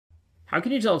How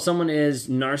can you tell if someone is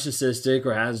narcissistic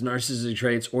or has narcissistic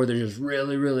traits or they're just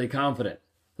really, really confident?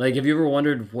 Like, have you ever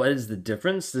wondered what is the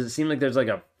difference? Does it seem like there's like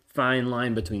a fine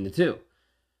line between the two?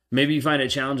 Maybe you find it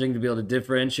challenging to be able to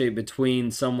differentiate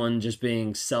between someone just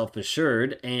being self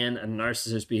assured and a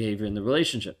narcissist behavior in the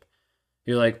relationship.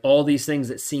 You're like, all these things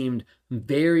that seemed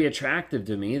very attractive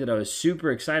to me, that I was super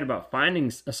excited about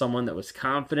finding someone that was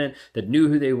confident, that knew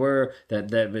who they were,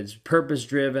 that was purpose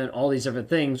driven, all these different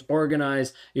things,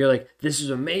 organized. You're like, this is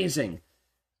amazing.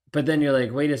 But then you're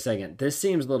like, wait a second, this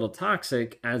seems a little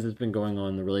toxic as it's been going on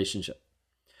in the relationship.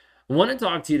 I want to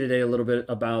talk to you today a little bit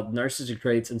about narcissistic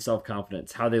traits and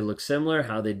self-confidence, how they look similar,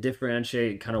 how they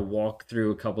differentiate, kind of walk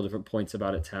through a couple different points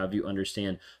about it to have you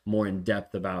understand more in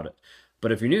depth about it.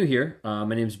 But if you're new here,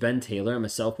 my name is Ben Taylor. I'm a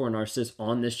self-aware narcissist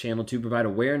on this channel to provide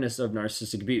awareness of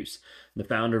narcissistic abuse. I'm the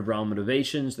founder of Raw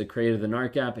Motivations, the creator of the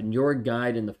Narc app, and your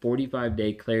guide in the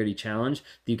 45-day Clarity Challenge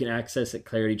that you can access at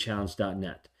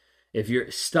claritychallenge.net. If you're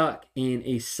stuck in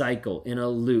a cycle, in a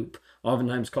loop,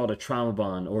 oftentimes called a trauma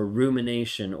bond or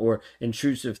rumination or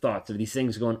intrusive thoughts of these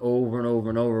things going over and over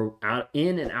and over,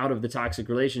 in and out of the toxic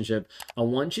relationship, I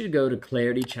want you to go to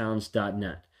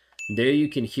claritychallenge.net. There you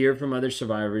can hear from other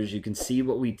survivors. You can see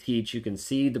what we teach. You can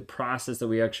see the process that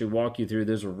we actually walk you through.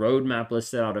 There's a roadmap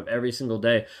listed out of every single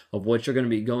day of what you're going to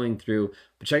be going through.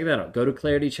 But check that out. Go to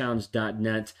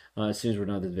claritychallenge.net as soon as we're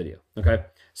done with this video. Okay?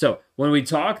 So when we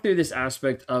talk through this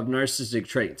aspect of narcissistic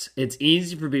traits, it's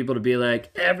easy for people to be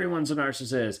like, everyone's a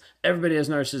narcissist. Everybody has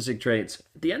narcissistic traits.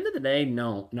 At the end of the day,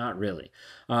 no, not really.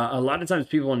 A lot of times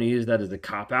people want to use that as a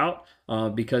cop-out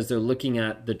because they're looking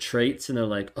at the traits and they're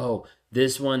like, oh,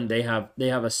 this one, they have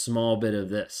a small bit of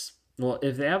this. Well,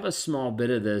 if they have a small bit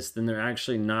of this, then they're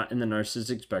actually not in the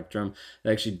narcissistic spectrum.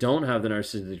 They actually don't have the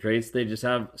narcissistic traits. They just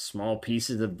have small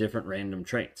pieces of different random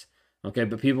traits. Okay,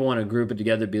 but people want to group it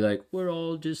together, be like, we're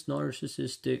all just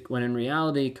narcissistic. When in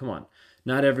reality, come on,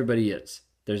 not everybody is.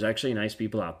 There's actually nice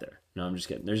people out there. No, I'm just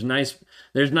kidding. There's nice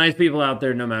people out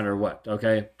there no matter what,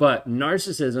 okay? But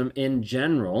narcissism in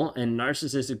general and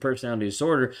narcissistic personality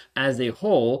disorder as a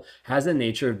whole has a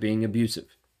nature of being abusive,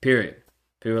 period.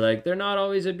 People are like, they're not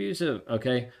always abusive,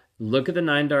 okay? Look at the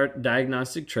 9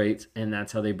 diagnostic traits, and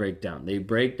that's how they break down. They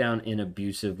break down in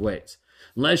abusive ways.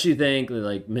 Unless you think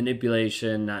like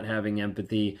manipulation, not having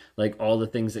empathy, like all the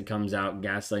things that comes out,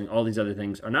 gaslighting, all these other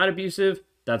things are not abusive,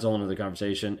 that's a whole nother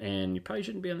conversation, and you probably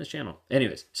shouldn't be on this channel.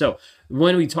 Anyways, so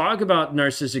when we talk about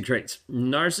narcissistic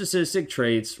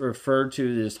traits refer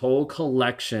to this whole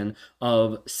collection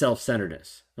of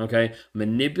self-centeredness, okay?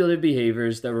 Manipulative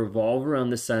behaviors that revolve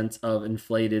around the sense of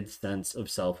inflated sense of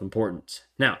self-importance.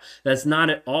 Now, that's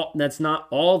not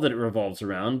all that it revolves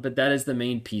around, but that is the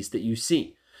main piece that you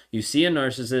see. You see a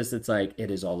narcissist that's like,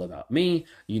 it is all about me.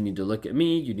 You need to look at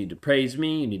me. You need to praise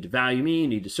me. You need to value me. You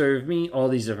need to serve me. All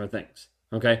these different things.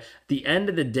 Okay. At the end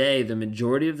of the day, the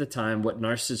majority of the time, what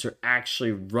narcissists are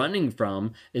actually running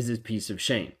from is this piece of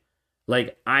shame.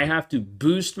 Like, I have to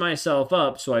boost myself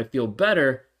up so I feel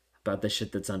better about the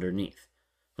shit that's underneath.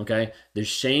 Okay. There's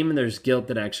shame and there's guilt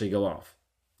that actually go off.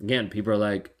 Again, people are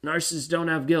like, narcissists don't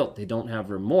have guilt. They don't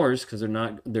have remorse because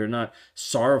they're not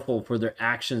sorrowful for their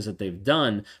actions that they've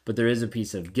done, but there is a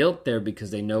piece of guilt there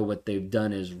because they know what they've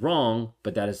done is wrong,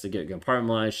 but that is to get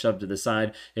compartmentalized, shoved to the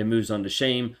side. It moves on to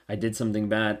shame. I did something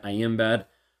bad. I am bad.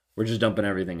 We're just dumping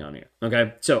everything on you.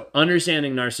 Okay? So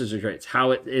understanding narcissistic traits, how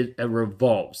it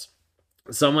revolves.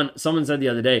 Someone said the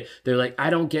other day, they're like, I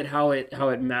don't get how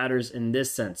it matters in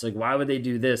this sense. Like, why would they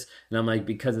do this? And I'm like,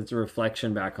 because it's a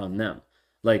reflection back on them.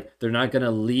 Like, they're not going to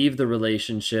leave the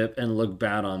relationship and look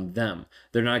bad on them.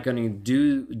 They're not going to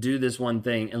do this one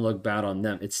thing and look bad on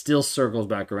them. It still circles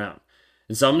back around.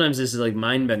 And sometimes this is like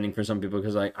mind-bending for some people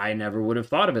because like, I never would have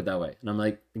thought of it that way. And I'm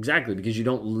like, exactly, because you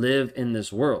don't live in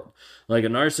this world. Like, a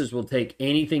narcissist will take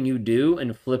anything you do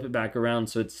and flip it back around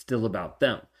so it's still about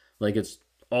them. Like, it's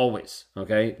always,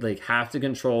 okay? Like, have to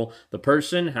control the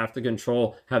person, have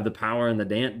the power and the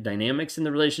dynamics in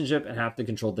the relationship, and have to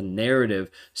control the narrative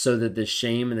so that the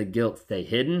shame and the guilt stay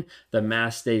hidden, the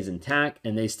mask stays intact,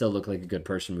 and they still look like a good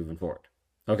person moving forward.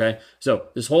 Okay? So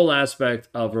this whole aspect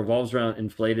of revolves around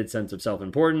inflated sense of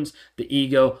self-importance, the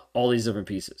ego, all these different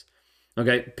pieces.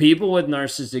 Okay? People with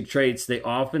narcissistic traits, they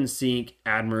often seek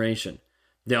admiration.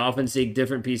 They often seek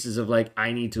different pieces of like,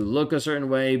 I need to look a certain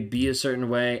way, be a certain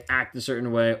way, act a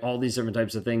certain way, all these different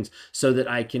types of things so that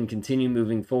I can continue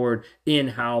moving forward in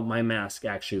how my mask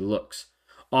actually looks.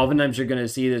 Oftentimes you're going to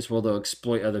see this where they'll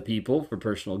exploit other people for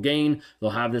personal gain. They'll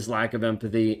have this lack of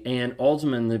empathy and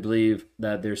ultimately believe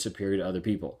that they're superior to other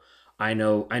people. I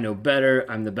know better.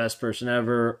 I'm the best person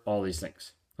ever. All these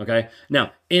things. Okay.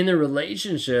 Now, in the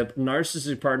relationship,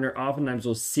 narcissistic partner oftentimes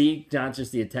will seek not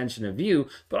just the attention of you,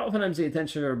 but oftentimes the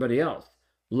attention of everybody else.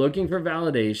 Looking for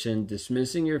validation,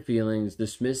 dismissing your feelings,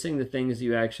 dismissing the things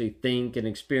you actually think and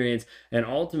experience, and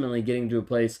ultimately getting to a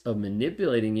place of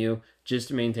manipulating you just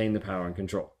to maintain the power and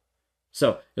control.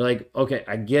 So you're like, okay,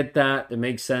 I get that. It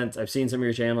makes sense. I've seen some of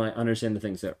your channel. I understand the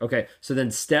things there. Okay. So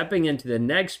then stepping into the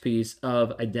next piece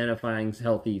of identifying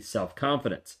healthy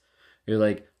self-confidence, you're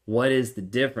like, what is the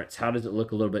difference? How does it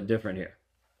look a little bit different here?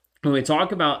 When we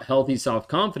talk about healthy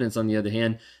self-confidence, on the other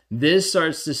hand, this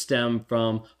starts to stem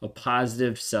from a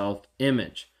positive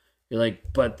self-image. You're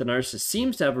like, but the narcissist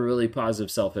seems to have a really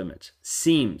positive self-image.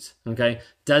 Seems, okay?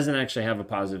 Doesn't actually have a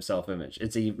positive self-image.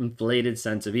 It's an inflated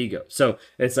sense of ego. So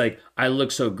it's like, I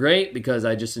look so great because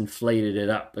I just inflated it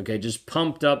up, okay? Just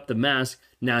pumped up the mask.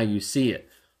 Now you see it.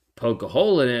 Poke a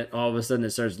hole in it, all of a sudden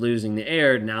it starts losing the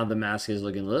air. Now the mask is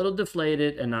looking a little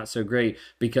deflated and not so great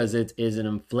because it is an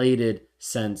inflated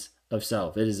sense of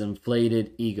self. It is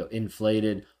inflated ego,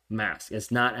 inflated mask.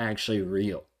 It's not actually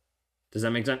real. Does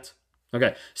that make sense?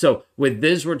 Okay, so with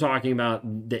this, we're talking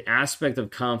about the aspect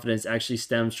of confidence actually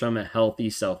stems from a healthy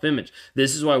self-image.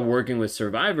 This is why working with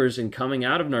survivors and coming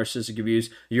out of narcissistic abuse,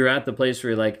 you're at the place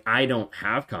where you're like, I don't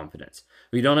have confidence.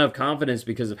 You don't have confidence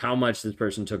because of how much this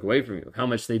person took away from you, of how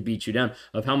much they beat you down,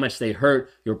 of how much they hurt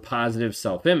your positive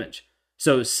self-image.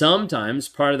 So sometimes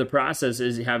part of the process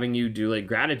is having you do like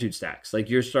gratitude stacks. Like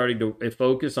you're starting to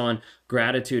focus on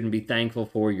gratitude and be thankful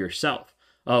for yourself,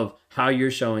 of how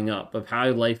you're showing up, of how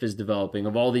life is developing,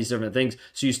 of all these different things.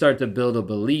 So you start to build a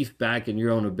belief back in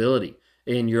your own ability,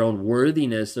 in your own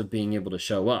worthiness of being able to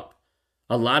show up.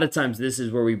 A lot of times this is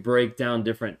where we break down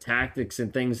different tactics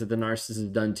and things that the narcissist has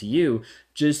done to you,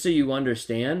 just so you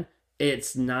understand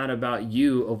it's not about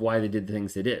you of why they did the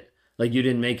things they did. Like you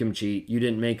didn't make them cheat, you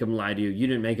didn't make them lie to you, you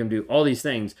didn't make them do all these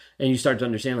things. And you start to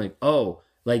understand like, oh,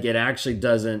 like it actually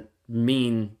doesn't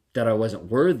mean that I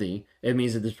wasn't worthy. It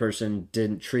means that this person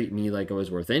didn't treat me like I was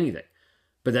worth anything.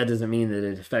 But that doesn't mean that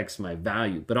it affects my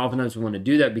value. But oftentimes we want to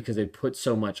do that because they put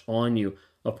so much on you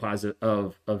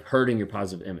of hurting your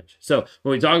positive image. So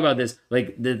when we talk about this,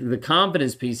 like the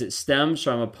confidence piece, it stems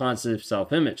from a positive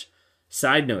self-image.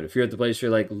 Side note, if you're at the place where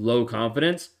you're like low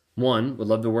confidence, one, would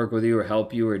love to work with you or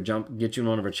help you or get you in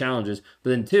one of our challenges. But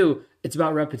then two, it's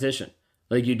about repetition.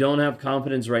 Like you don't have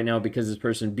confidence right now because this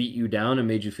person beat you down and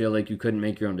made you feel like you couldn't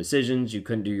make your own decisions, you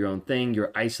couldn't do your own thing,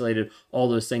 you're isolated, all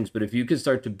those things. But if you can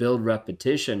start to build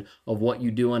repetition of what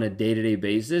you do on a day-to-day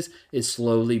basis, it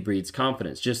slowly breeds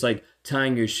confidence. Just like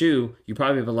tying your shoe, you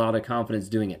probably have a lot of confidence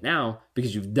doing it now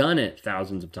because you've done it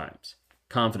thousands of times.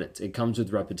 Confidence, it comes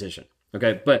with repetition.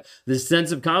 Okay, but this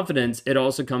sense of confidence, it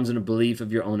also comes in a belief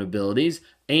of your own abilities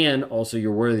and also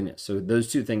your worthiness. So those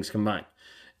two things combined.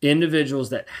 Individuals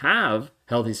that have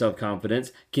healthy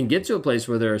self-confidence can get to a place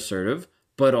where they're assertive,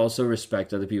 but also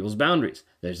respect other people's boundaries.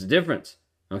 There's a difference.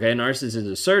 Okay, a narcissist is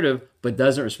assertive, but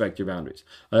doesn't respect your boundaries.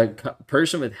 A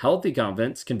person with healthy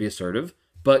confidence can be assertive,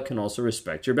 but can also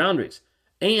respect your boundaries.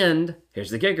 And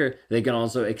here's the kicker, they can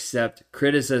also accept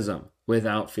criticism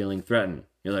without feeling threatened.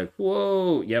 You're like,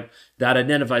 whoa, yep, that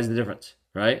identifies the difference,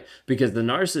 right? Because the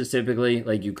narcissist typically,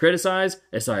 like you criticize,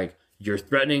 it's like, you're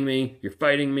threatening me, you're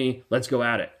fighting me, let's go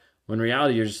at it. When in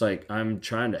reality, you're just like, I'm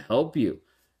trying to help you.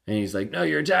 And he's like, no,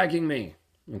 you're attacking me.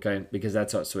 Okay, because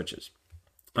that's how it switches.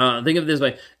 Think of it this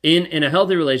way. In a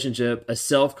healthy relationship, a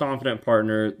self-confident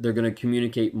partner, they're going to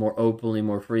communicate more openly,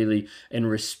 more freely, and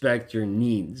respect your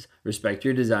needs, respect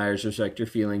your desires, respect your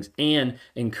feelings, and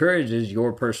encourages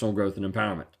your personal growth and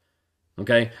empowerment.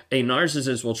 Okay, a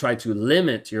narcissist will try to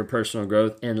limit your personal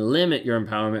growth and limit your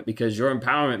empowerment because your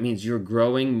empowerment means you're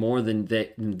growing more than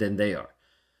they are.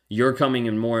 You're coming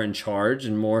in more in charge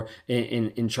and more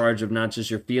in charge of not just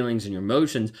your feelings and your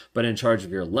emotions, but in charge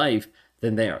of your life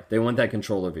than they are. They want that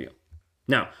control over you.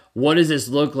 Now, what does this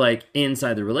look like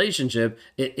inside the relationship?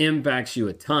 It impacts you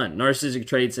a ton. Narcissistic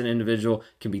traits in an individual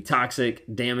can be toxic,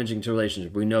 damaging to a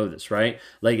relationship. We know this, right?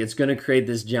 Like it's going to create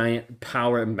this giant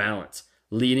power imbalance,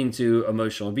 leading to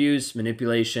emotional abuse,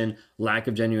 manipulation, lack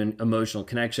of genuine emotional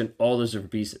connection, all those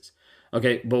different pieces.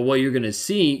 Okay, but what you're going to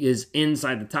see is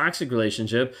inside the toxic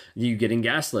relationship, you getting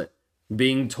gaslit,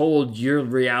 being told your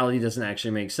reality doesn't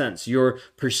actually make sense. Your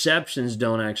perceptions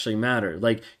don't actually matter.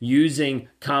 Like using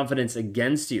confidence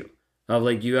against you. Of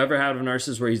like, you ever had a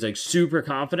narcissist where he's like super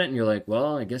confident and you're like,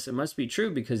 well, I guess it must be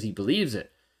true because he believes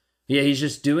it. Yeah, he's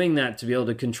just doing that to be able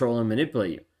to control and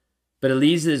manipulate you. But it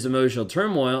leads to this emotional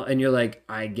turmoil, and you're like,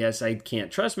 I guess I can't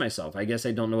trust myself. I guess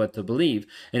I don't know what to believe.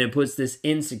 And it puts this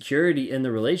insecurity in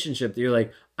the relationship that you're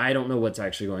like, I don't know what's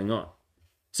actually going on.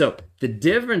 So the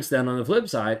difference then on the flip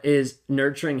side is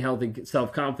nurturing healthy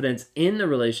self-confidence in the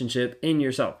relationship, in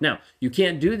yourself. Now, you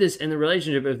can't do this in the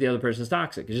relationship if the other person is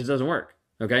toxic. It just doesn't work.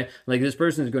 Okay. Like this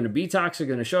person is going to be toxic,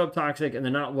 going to show up toxic, and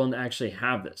they're not willing to actually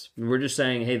have this. We're just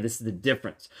saying, hey, this is the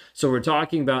difference. So we're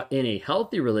talking about in a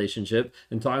healthy relationship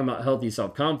and talking about healthy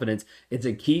self-confidence. It's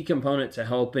a key component to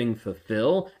helping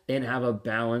fulfill and have a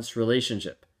balanced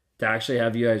relationship, to actually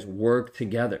have you guys work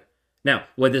together. Now,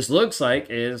 what this looks like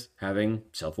is having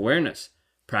self-awareness,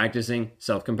 practicing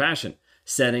self-compassion,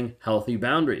 setting healthy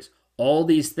boundaries. All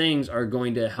these things are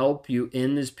going to help you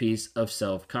in this piece of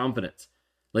self-confidence.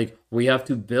 Like, we have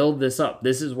to build this up.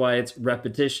 This is why it's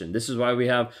repetition. This is why we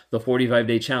have the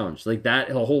 45-day challenge. Like that,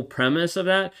 the whole premise of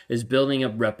that is building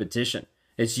up repetition.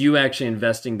 It's you actually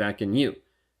investing back in you.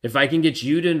 If I can get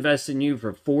you to invest in you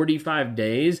for 45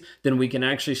 days, then we can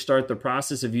actually start the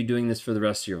process of you doing this for the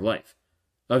rest of your life,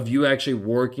 of you actually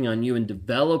working on you and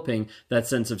developing that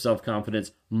sense of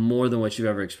self-confidence more than what you've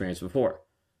ever experienced before.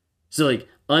 So like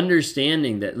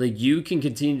understanding that like you can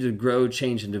continue to grow,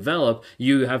 change, and develop,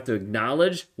 you have to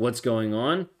acknowledge what's going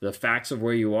on, the facts of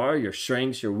where you are, your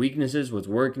strengths, your weaknesses, what's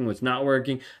working, what's not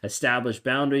working, establish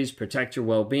boundaries, protect your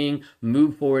well-being,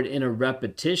 move forward in a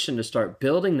repetition to start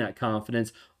building that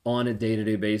confidence on a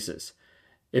day-to-day basis.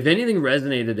 If anything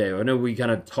resonated today, I know we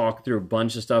kind of talked through a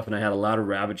bunch of stuff and I had a lot of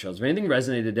rabbit trails. If anything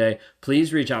resonated today,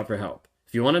 please reach out for help.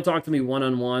 If you want to talk to me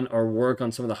one-on-one or work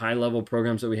on some of the high-level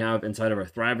programs that we have inside of our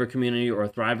Thriver community or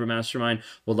Thriver Mastermind,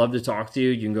 we'd love to talk to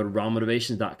you. You can go to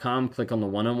rawmotivations.com, click on the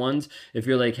one-on-ones. If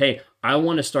you're like, hey, I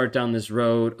want to start down this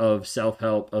road of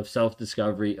self-help, of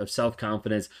self-discovery, of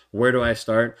self-confidence, where do I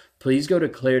start? Please go to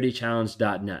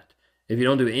claritychallenge.net. If you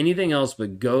don't do anything else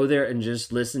but go there and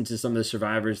just listen to some of the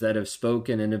survivors that have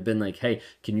spoken and have been like, hey,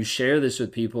 can you share this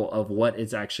with people of what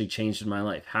it's actually changed in my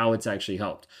life, how it's actually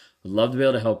helped? Would love to be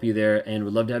able to help you there and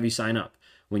would love to have you sign up.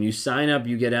 When you sign up,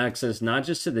 you get access not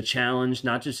just to the challenge,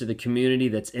 not just to the community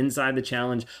that's inside the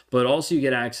challenge, but also you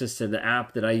get access to the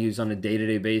app that I use on a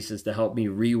day-to-day basis to help me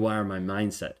rewire my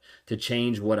mindset, to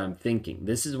change what I'm thinking.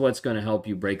 This is what's going to help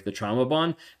you break the trauma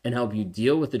bond and help you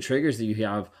deal with the triggers that you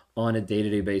have on a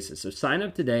day-to-day basis. So sign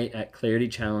up today at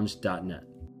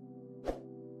claritychallenge.net.